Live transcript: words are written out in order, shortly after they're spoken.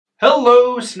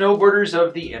Hello snowboarders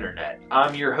of the internet,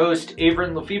 I'm your host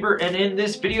Avran LeFeber, and in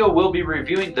this video we'll be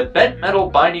reviewing the Bent Metal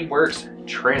Binding Works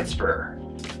Transfer.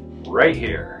 Right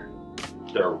here,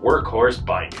 their workhorse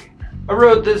binding. I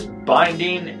rode this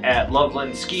binding at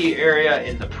Loveland ski area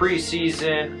in the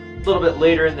preseason, a little bit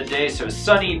later in the day, so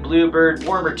sunny, bluebird,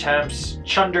 warmer temps,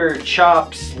 chunder,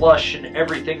 chop, slush, and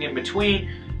everything in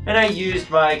between, and I used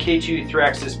my K2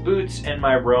 Thraxis boots and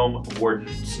my Rome Warden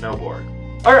snowboard.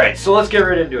 Alright, so let's get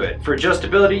right into it. For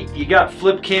adjustability, you got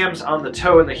flip cams on the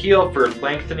toe and the heel for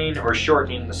lengthening or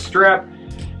shortening the strap.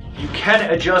 You can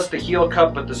adjust the heel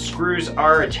cup, but the screws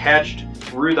are attached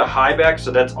through the high back,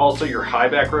 so that's also your high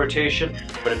back rotation,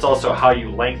 but it's also how you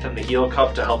lengthen the heel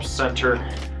cup to help center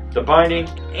the binding.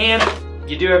 And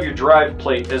you do have your drive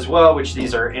plate as well, which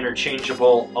these are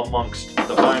interchangeable amongst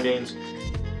the bindings.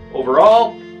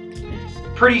 Overall,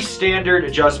 pretty standard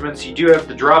adjustments. You do have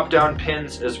the drop down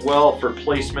pins as well for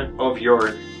placement of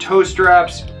your toe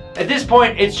straps. At this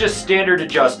point, it's just standard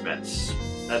adjustments.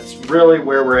 That's really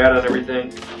where we're at on everything.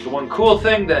 The one cool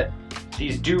thing that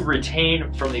these do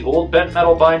retain from the old bent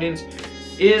metal bindings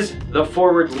is the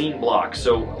forward lean block.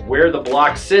 So where the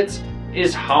block sits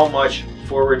is how much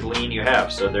forward lean you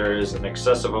have. So there is an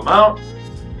excessive amount,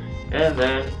 and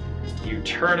then you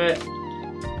turn it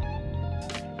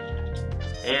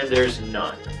and there's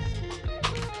none.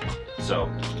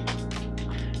 So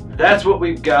that's what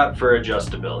we've got for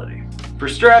adjustability. For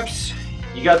straps,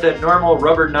 you got that normal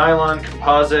rubber nylon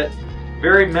composite,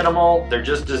 very minimal. They're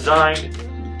just designed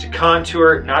to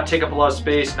contour, not take up a lot of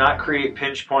space, not create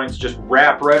pinch points, just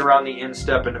wrap right around the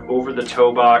instep and over the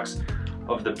toe box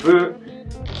of the boot.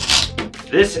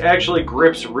 This actually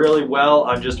grips really well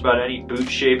on just about any boot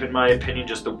shape, in my opinion,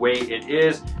 just the way it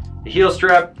is. The heel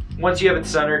strap, once you have it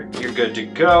centered, you're good to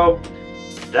go.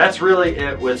 That's really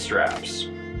it with straps.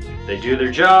 They do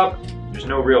their job. There's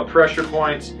no real pressure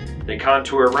points. They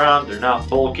contour around. They're not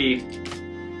bulky.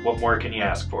 What more can you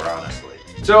ask for, honestly?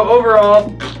 So overall,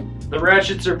 the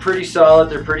ratchets are pretty solid.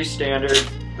 They're pretty standard.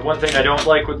 The one thing I don't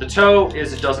like with the toe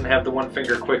is it doesn't have the one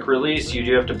finger quick release. You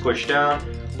do have to push down,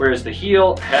 whereas the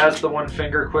heel has the one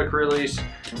finger quick release.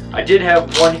 I did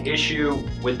have one issue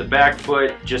with the back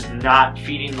foot just not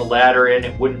feeding the ladder in.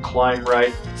 It wouldn't climb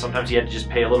right. Sometimes you had to just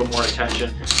pay a little more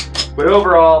attention. But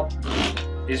overall,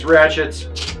 these ratchets,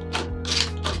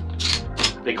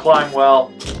 they climb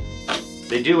well.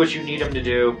 They do what you need them to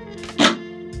do.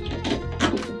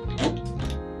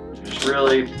 There's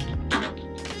really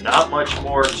not much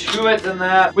more to it than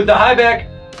that. With the high back,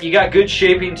 you got good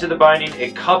shaping to the binding.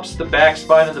 It cups the back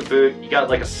spine of the boot. You got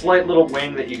like a slight little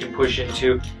wing that you can push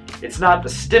into. It's not the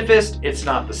stiffest, it's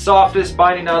not the softest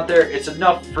binding out there. It's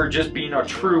enough for just being a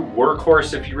true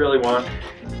workhorse if you really want.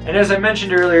 And as I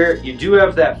mentioned earlier, you do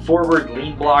have that forward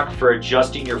lean block for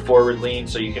adjusting your forward lean,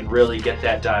 so you can really get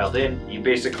that dialed in. You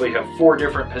basically have 4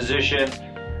 different positions.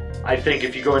 I think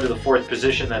if you go into the 4th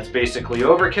position, that's basically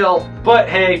overkill, but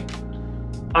hey,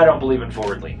 I don't believe in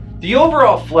forward lean. The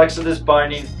overall flex of this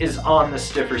binding is on the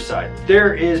stiffer side.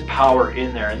 There is power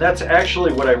in there, and that's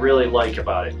actually what I really like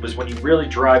about it, was when you really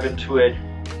drive into it,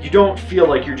 you don't feel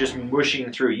like you're just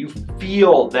mushing through. You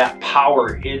feel that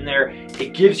power in there.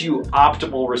 It gives you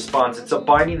optimal response. It's a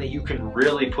binding that you can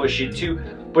really push into,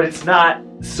 but it's not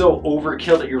so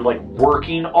overkill that you're like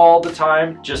working all the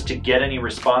time just to get any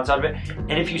response out of it.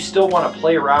 And if you still want to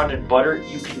play around and butter,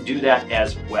 you can do that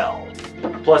as well.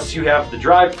 Plus you have the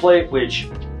drive plate, which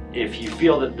if you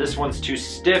feel that this one's too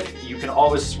stiff, you can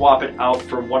always swap it out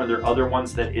for one of their other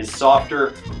ones that is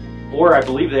softer. Or I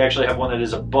believe they actually have one that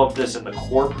is above this in the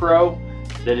Core Pro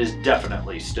that is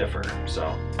definitely stiffer. So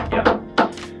yeah,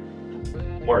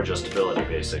 more adjustability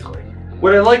basically.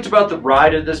 What I liked about the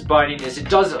ride of this binding is it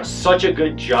does such a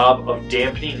good job of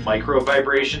dampening micro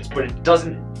vibrations, but it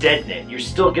doesn't deaden it. You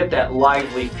still get that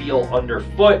lively feel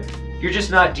underfoot. You're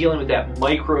just not dealing with that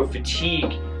micro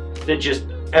fatigue that just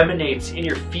emanates in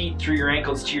your feet through your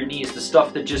ankles to your knees, the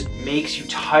stuff that just makes you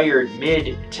tired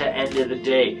mid to end of the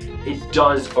day. It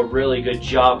does a really good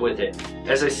job with it.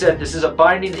 As I said, this is a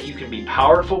binding that you can be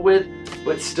powerful with,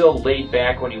 but still laid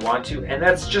back when you want to, and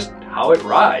that's just how it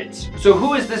rides. So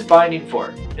who is this binding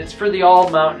for? It's for the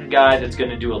all-mountain guy that's going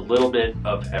to do a little bit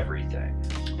of everything.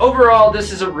 Overall,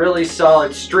 this is a really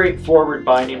solid, straightforward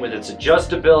binding with its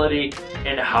adjustability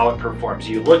and how it performs.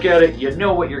 You look at it, you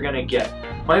know what you're going to get.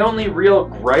 My only real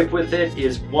gripe with it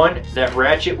is, one, that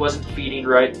ratchet wasn't feeding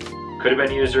right. Could have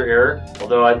been user error,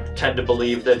 although I tend to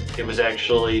believe that it was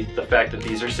actually the fact that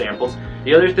these are samples.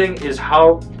 The other thing is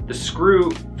how the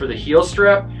screw for the heel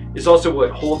strap is also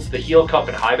what holds the heel cup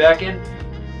and high back in.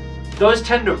 Those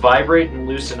tend to vibrate and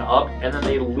loosen up, and then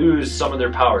they lose some of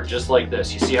their power, just like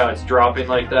this. You see how it's dropping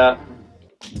like that?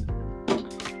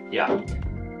 Yeah,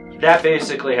 that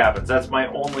basically happens. That's my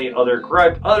only other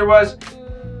gripe. Otherwise,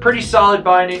 pretty solid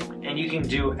binding, and you can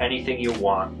do anything you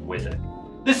want with it.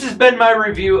 This has been my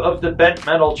review of the bent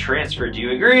metal transfer. Do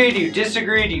you agree? Do you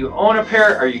disagree? Do you own a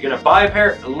pair? Are you going to buy a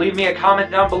pair? Leave me a comment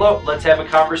down below. Let's have a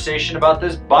conversation about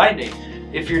this binding.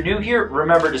 If you're new here,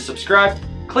 remember to subscribe,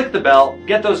 click the bell,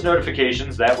 get those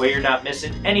notifications. That way you're not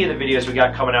missing any of the videos we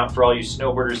got coming out for all you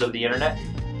snowboarders of the internet.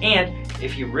 And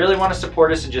if you really want to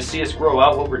support us and just see us grow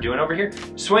out what we're doing over here,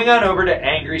 swing on over to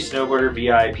Angry Snowboarder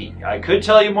VIP. I could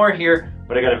tell you more here,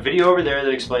 but I got a video over there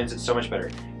that explains it so much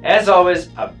better. As always,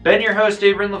 I've been your host,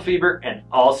 Avran LeFeber, and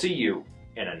I'll see you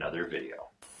in another video.